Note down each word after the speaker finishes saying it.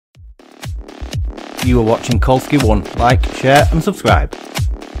You are watching Kolsky1. Like, share and subscribe.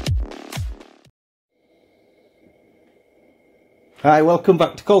 Hi, welcome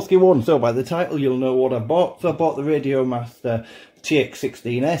back to Kolsky1. So by the title you'll know what I bought. So I bought the Radiomaster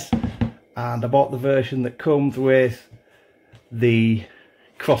TX16S and I bought the version that comes with the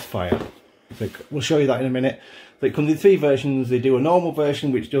Crossfire. So we'll show you that in a minute. So it comes in three versions. They do a normal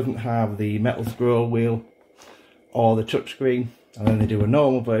version which doesn't have the metal scroll wheel or the touchscreen, and then they do a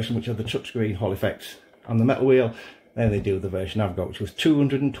normal version which has the touchscreen, Hall effects and the metal wheel. Then they do the version I've got, which was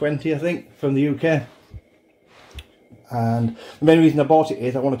 220 I think from the UK. And the main reason I bought it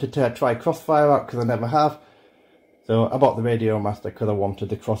is I wanted to try Crossfire out because I never have. So I bought the Radiomaster because I wanted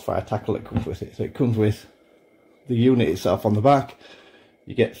the Crossfire tackle that comes with it. So it comes with the unit itself on the back.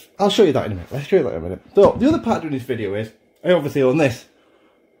 You get, I'll show you that in a minute. Let's show you that in a minute. So the other part of doing this video is I obviously own this.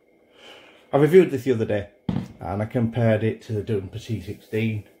 I reviewed this the other day and I compared it to the Dumper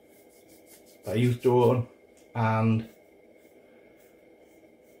T16 that I used to own,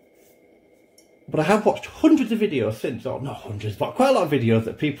 but I have watched hundreds of videos since, or not hundreds, but quite a lot of videos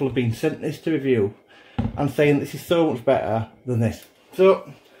that people have been sent this to review and saying this is so much better than this.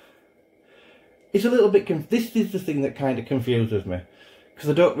 So it's a little bit, this is the thing that kind of confuses me because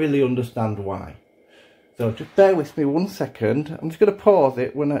I don't really understand why. So just bear with me 1 second. I'm just going to pause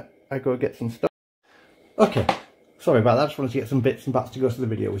it when I go get some stuff. Okay, sorry about that. I just wanted to get some bits and bats to go through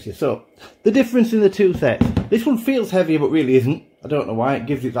the video with you. So the difference in the two sets. This one feels heavier but really isn't. I don't know why. It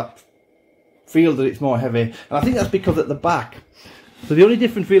gives it that feel that it's more heavy, and I think that's because at the back, so the only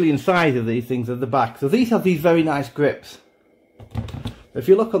difference really in size of these things are the back. So these have these very nice grips. If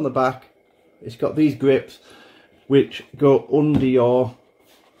you look on the back, it's got these grips which go under your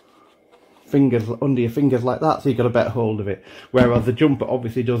fingers like that, so you've got a better hold of it, whereas the jumper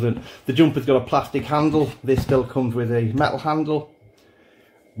obviously doesn't. The jumper's got a plastic handle. This still comes with a metal handle.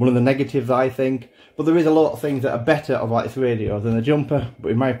 One of the negatives, I think. But there is a lot of things that are better about this radio than the jumper.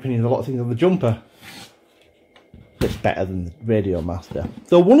 But in my opinion, there's a lot of things on the jumper that's better than the Radiomaster.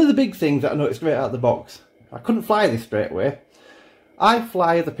 So one of the big things that I noticed straight out of the box, I couldn't fly this straight away. I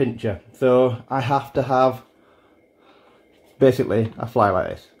fly the pincher, so I have to have, basically, I fly like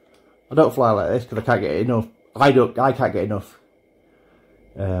this. I don't fly like this because I can't get enough. I can't get enough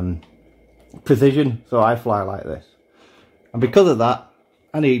precision, so I fly like this. And because of that,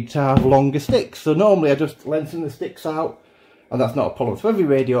 I need to have longer sticks. So normally I just lengthen the sticks out, and that's not a problem. So every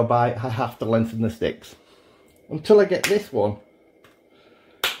radio I buy, I have to lengthen the sticks until I get this one,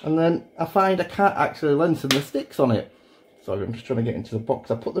 and then I find I can't actually lengthen the sticks on it. Sorry, I'm just trying to get into the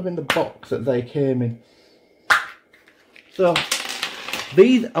box. I put them in the box that they came in. So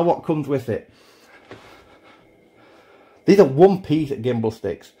these are what comes with it. These are one-piece gimbal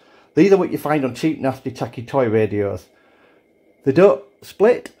sticks. These are what you find on cheap, nasty, tacky toy radios. They don't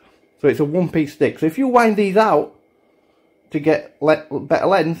split, so it's a one-piece stick. So if you wind these out to get better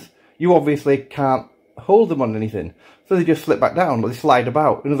length, you obviously can't hold them on anything. So they just slip back down, or they slide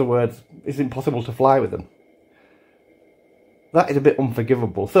about. In other words, it's impossible to fly with them. That is a bit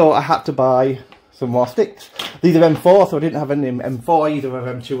unforgivable. So I had to buy some more sticks. These are M4, so I didn't have any M4, either of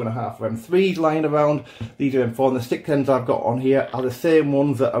M2.5 or M3s lying around. These are M4, and the stick ends I've got on here are the same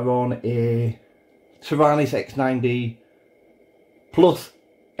ones that are on a Taranis X9D Plus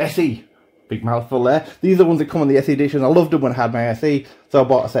SE. Big mouthful there. These are the ones that come on the SE edition. I loved them when I had my SE, so I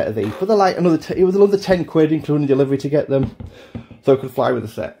bought a set of these. But they're like another, it was another 10 quid including delivery to get them, so I could fly with the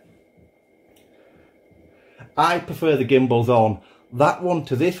set. I prefer the gimbals on that one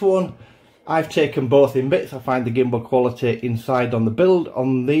to this one. I've taken both in bits. I find the gimbal quality inside on the build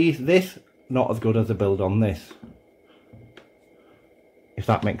on this not as good as the build on this, if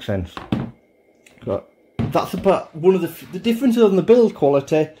that makes sense. But that's about one of the differences on the build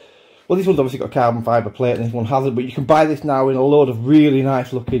quality. Well, this one's obviously got a carbon fibre plate and this one hasn't, but you can buy this now in a load of really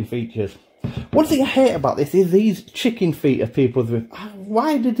nice looking features. One thing I hate about this is these chicken feet of people.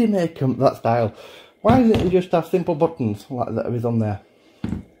 Why did they make them that style? Why didn't they just have simple buttons like that is on there?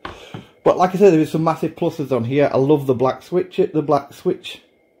 But like I said, there is some massive pluses on here. I love the black switch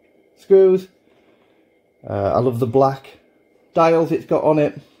screws. I love the black dials it's got on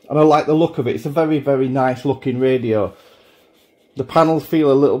it. And I like the look of it. It's a very, very nice looking radio. The panels feel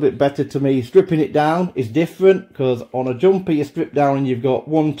a little bit better to me. Stripping it down is different because on a jumper you strip down and you've got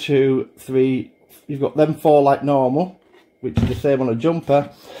 1, 2, 3. You've got them 4 like normal, which is the same on a jumper.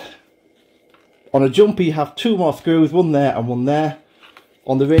 On a jumper you have 2 more screws, one there and one there.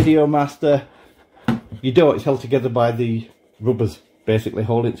 On the Radiomaster you don't. It's held together by the rubbers, basically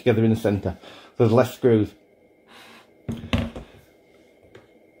holding it together in the centre. So there's less screws.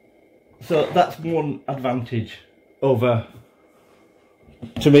 So that's one advantage over,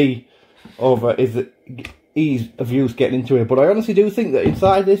 to me, over is the ease of use getting into it. But I honestly do think that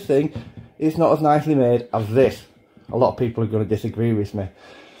inside this thing, it's not as nicely made as this. A lot of people are going to disagree with me.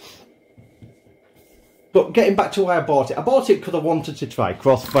 But getting back to why I bought it because I wanted to try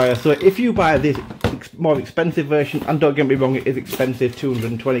Crossfire. So if you buy this more expensive version, and don't get me wrong, it is expensive,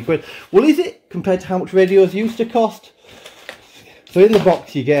 220 quid. Well, is it compared to how much radios used to cost? So in the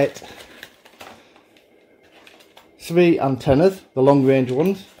box you get 3 antennas, the long range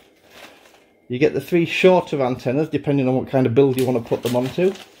ones. You get the 3 shorter antennas, depending on what kind of build you want to put them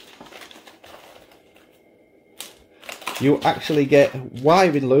onto. You actually get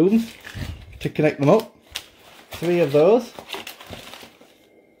wiring looms to connect them up. 3 of those.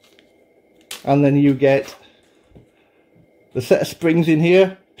 And then you get the set of springs in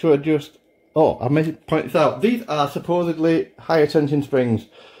here to adjust. Oh, I meant to point this out. These are supposedly higher tension springs.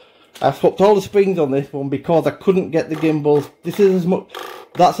 I swapped all the springs on this one because I couldn't get the gimbals. This is as much,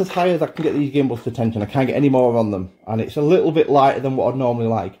 that's as high as I can get these gimbals to tension. I can't get any more on them. And it's a little bit lighter than what I'd normally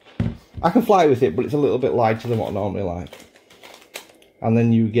like. I can fly with it, but it's a little bit lighter than what I normally like. And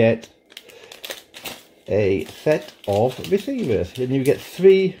then you get a set of receivers. And you get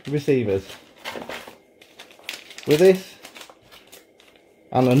 3 receivers. With this.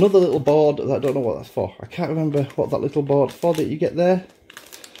 And another little board that I don't know what that's for. I can't remember what that little board's for that you get there.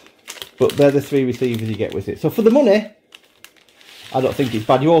 But they're the 3 receivers you get with it. So for the money, I don't think it's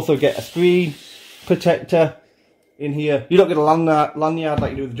bad. You also get a screen protector in here. You don't get a lanyard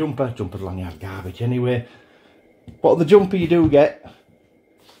like you do with the jumper. Jumper's lanyard garbage anyway. But on the jumper you do get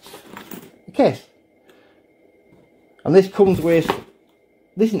a case. And this comes with,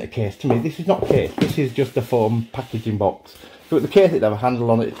 this isn't a case to me, this is not a case. This is just a foam packaging box. So with the case it'd have a handle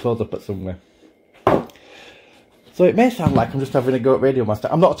on it, it closes up at somewhere. So it may sound like I'm just having a go at Radiomaster.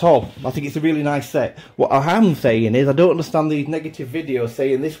 I'm not at all. I think it's a really nice set. What I am saying is I don't understand these negative videos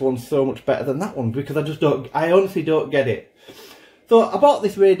saying this one's so much better than that one, because I honestly don't get it. So I bought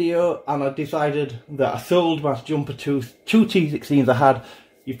this radio and I decided that I sold my jumper two T16s I had.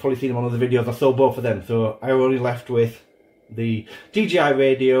 You've probably seen them on other videos. I sold both of them. So I only left with the DJI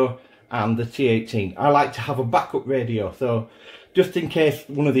radio and the T18. I like to have a backup radio. So just in case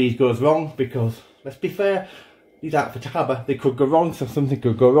one of these goes wrong, because let's be fair, these aren't for Tabba, they could go wrong, so something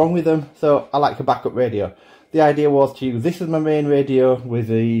could go wrong with them. So I like a backup radio. The idea was to use this as my main radio with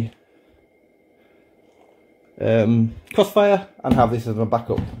the Crossfire and have this as my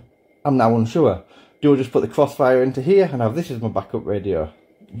backup. I'm now unsure. Do I just put the Crossfire into here and have this as my backup radio?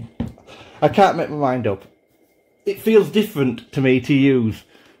 I can't make my mind up. It feels different to me to use.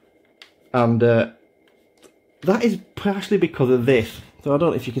 And that is partially because of this. So I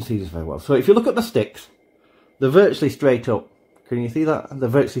don't know if you can see this very well. So if you look at the sticks, they're virtually straight up. Can you see that? They're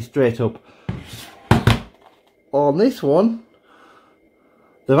virtually straight up. On this one,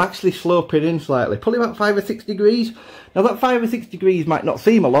 they're actually sloping in slightly, probably about 5 or 6 degrees. Now that 5 or 6 degrees might not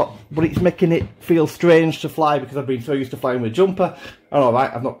seem a lot, but it's making it feel strange to fly because I've been so used to flying with a jumper. And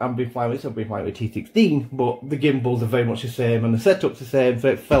alright, I've been flying with this, I've been flying with T16, but the gimbals are very much the same and the setup's the same, so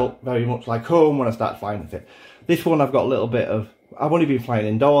it felt very much like home when I started flying with it. This one I've got a little bit of, I've only been flying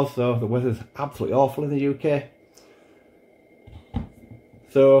indoors, so the weather's absolutely awful in the UK.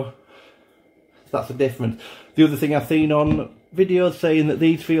 So that's the difference. The other thing I've seen on videos saying that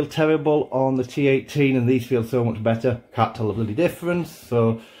these feel terrible on the T18 and these feel so much better. Can't tell a bloody difference,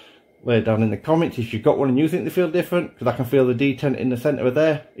 so lay it down in the comments if you've got one and you think they feel different, because I can feel the detent in the centre of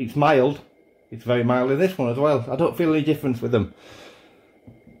there. It's mild. It's very mild in this one as well. I don't feel any difference with them.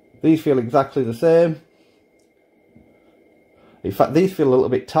 These feel exactly the same. In fact, these feel a little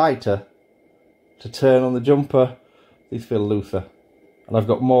bit tighter to turn on the jumper. These feel looser. And I've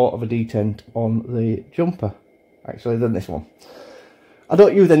got more of a detent on the jumper, actually, than this one. I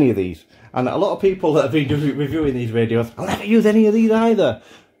don't use any of these. And a lot of people that have been reviewing these radios, I'll never use any of these either.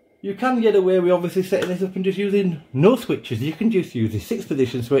 You can get away with obviously setting this up and just using no switches. You can just use the 6th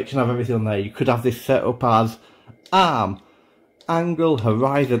position switch and have everything on there. You could have this set up as arm, angle,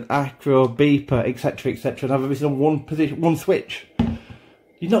 horizon, acro, beeper, etc, etc, and have everything on one position, one switch.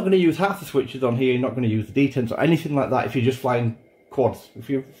 You're not going to use half the switches on here. You're not going to use the detents or anything like that if you're just flying quads. If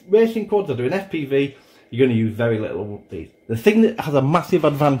you're racing quads or doing FPV, you're going to use very little of these. The thing that has a massive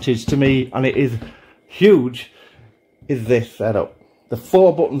advantage to me, and it is huge, is this setup. The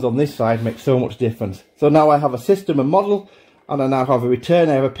 4 buttons on this side make so much difference. So now I have a system and model, and I now have a return.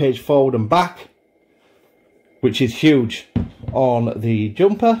 I have a page forward and back, which is huge. On the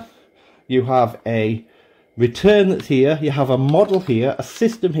jumper, you have a return that's here, you have a model here, a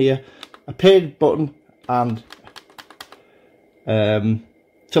system here, a page button, and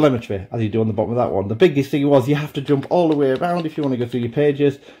telemetry, as you do on the bottom of that one. The biggest thing was you have to jump all the way around if you want to go through your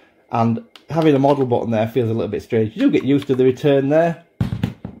pages, and having a model button there feels a little bit strange. You do get used to the return there.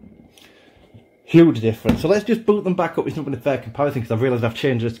 Huge difference. So let's just boot them back up. It's not been a fair comparison because I've realised I've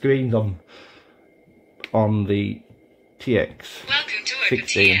changed the screens on the TX16. Welcome to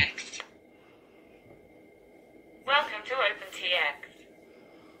OpenTX. Welcome to OpenTX.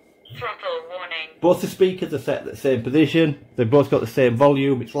 Throttle warning. Both the speakers are set at the same position. They've both got the same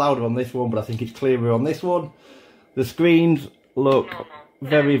volume. It's louder on this one, but I think it's clearer on this one. The screens look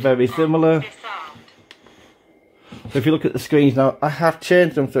very, very similar. So if you look at the screens now, I have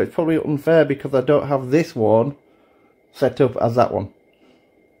changed them, so it's probably unfair because I don't have this one set up as that one.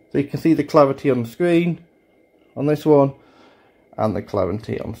 So you can see the clarity on the screen on this one, and the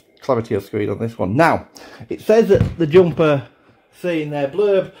clarity of screen on this one. Now, it says that the jumper, say in their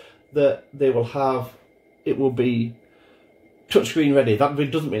blurb, that they will have, it will be touchscreen ready. That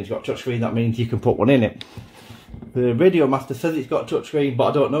doesn't mean it's got touchscreen, that means you can put one in it. The Radiomaster says it's got touchscreen, but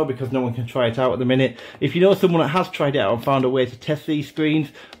I don't know because no one can try it out at the minute. If you know someone that has tried it out and found a way to test these screens,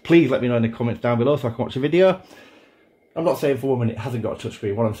 please let me know in the comments down below so I can watch the video. I'm not saying for one minute it hasn't got a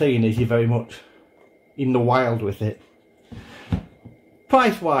touchscreen. What I'm saying is you're very much in the wild with it.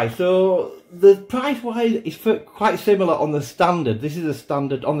 Price-wise, so the price-wise is quite similar on the standard. This is a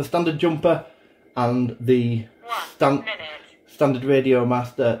standard, on the standard jumper and the standard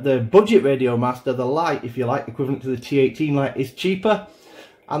Radiomaster. The budget Radiomaster, the light, if you like, equivalent to the T18 light, is cheaper.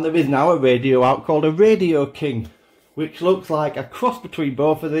 And there is now a radio out called a Radio King, which looks like a cross between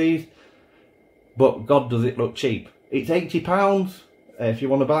both of these, but God does it look cheap. It's £80. If you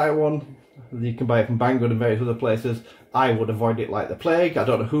want to buy one, you can buy it from Banggood and various other places. I would avoid it like the plague. I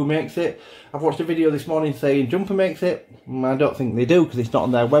don't know who makes it. I've watched a video this morning saying Jumper makes it. I don't think they do because it's not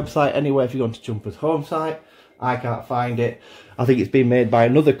on their website anyway. If you go onto Jumper's home site, I can't find it. I think it's been made by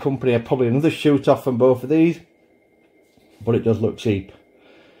another company, probably another shoot off from both of these, but it does look cheap.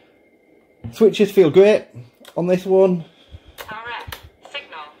 Switches feel great on this one,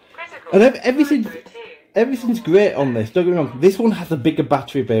 and everything's great on this. Don't get me wrong, this one has a bigger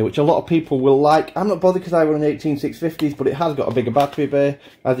battery bay, which a lot of people will like. I'm not bothered because I run an 18650s, but it has got a bigger battery bay,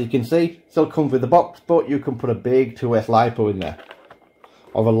 as you can see. Still comes with the box, but you can put a big 2S LiPo in there,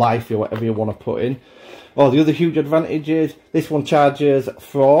 or a Life, or whatever you want to put in. Oh, the other huge advantage is this one charges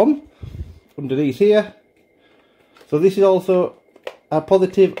from underneath here. So this is also a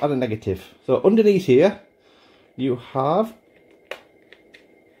positive and a negative. So underneath here, you have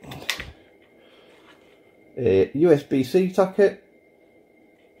a USB-C socket,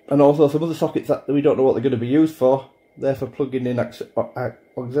 and also some other sockets that we don't know what they're going to be used for. They're for plugging in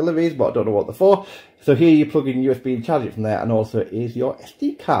auxiliaries, but I don't know what they're for. So here you plug in USB and charge it from there, and also is your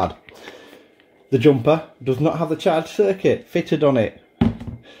SD card. The jumper does not have the charge circuit fitted on it.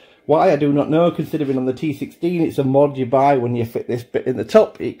 Why, I do not know, considering on the T16 it's a mod you buy. When you fit this bit in the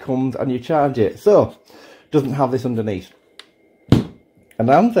top, it comes and you charge it. So, doesn't have this underneath. And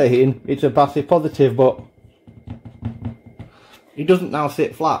I'm saying it's a passive positive, but it doesn't now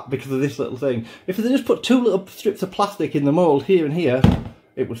sit flat because of this little thing. If they just put two little strips of plastic in the mould here and here,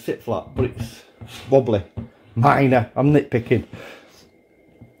 it would sit flat, but it's wobbly. Minor, I'm nitpicking.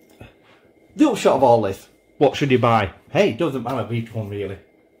 The upshot of all this, what should you buy? Hey, it doesn't matter which one really.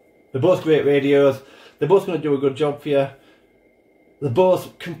 They're both great radios, they're both going to do a good job for you. They're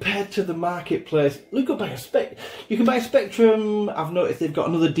both, compared to the marketplace, look up by a spec. You can buy a Spectrum. I've noticed they've got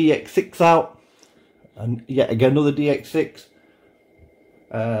another DX6 out, and yet again another DX6.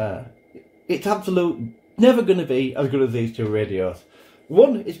 It's absolute never going to be as good as these two radios.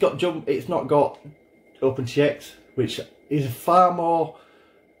 One, it's not got OpenTX, which is far more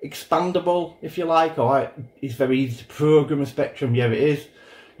expandable, if you like, or it's very easy to program a Spectrum. Yeah, it is.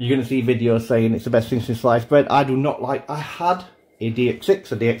 You're going to see videos saying it's the best thing since sliced bread. I do not like. I had a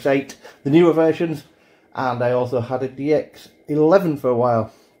DX6, a DX8, the newer versions, and I also had a DX11 for a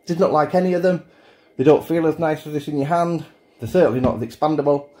while. Did not like any of them. They don't feel as nice as this in your hand. They're certainly not as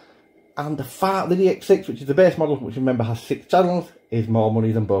expandable. And the DX6, which is the base model, which remember has 6 channels, is more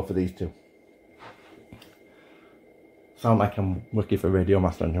money than both of these two. Sound like I'm working for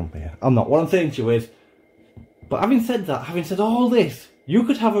Radiomaster and Jumper here. I'm not. What I'm saying to you is, but having said that, having said all this, you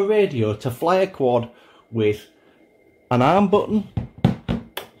could have a radio to fly a quad with an arm button,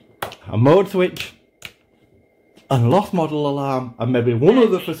 a mode switch, and a lost model alarm, and maybe one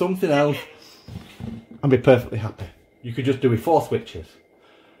other for something else, and be perfectly happy. You could just do with 4 switches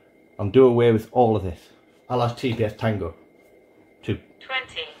and do away with all of this. I'll have TPS Tango 2. 20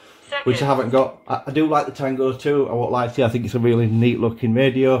 seconds. Which I haven't got. I do like the Tango too, I won't lie to you. I think it's a really neat looking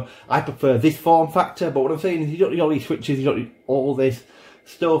radio. I prefer this form factor, but what I'm saying is you don't need all these switches, you don't need all this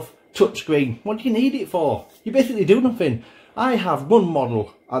stuff. Touchscreen, what do you need it for? You basically do nothing. I have one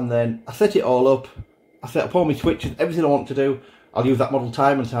model and then I set it all up. I set up all my switches, everything I want to do. I'll use that model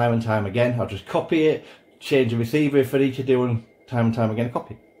time and time and time again. I'll just copy it, change the receiver if I need to do, and time again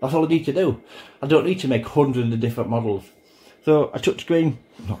copy. That's all I need to do. I don't need to make hundreds of different models. So a touchscreen,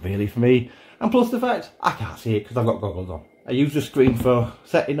 not really for me. And plus the fact, I can't see it because I've got goggles on. I use the screen for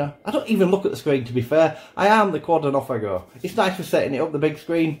setting her. I don't even look at the screen, to be fair. I arm the quad and off I go. It's nice for setting it up, the big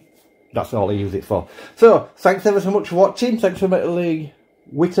screen. That's all I use it for. So, thanks ever so much for watching. Thanks for letting me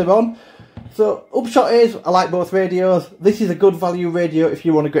witter on. So, upshot is, I like both radios. This is a good value radio if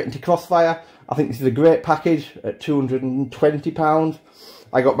you want to get into Crossfire. I think this is a great package at £220.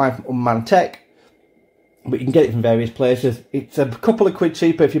 I got mine from Unmanned Tech, but you can get it from various places. It's a couple of quid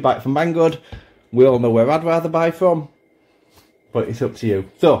cheaper if you buy it from Banggood. We all know where I'd rather buy from, but it's up to you.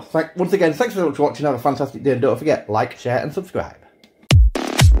 So, once again, thanks so much for watching. Have a fantastic day, and don't forget, like, share and subscribe.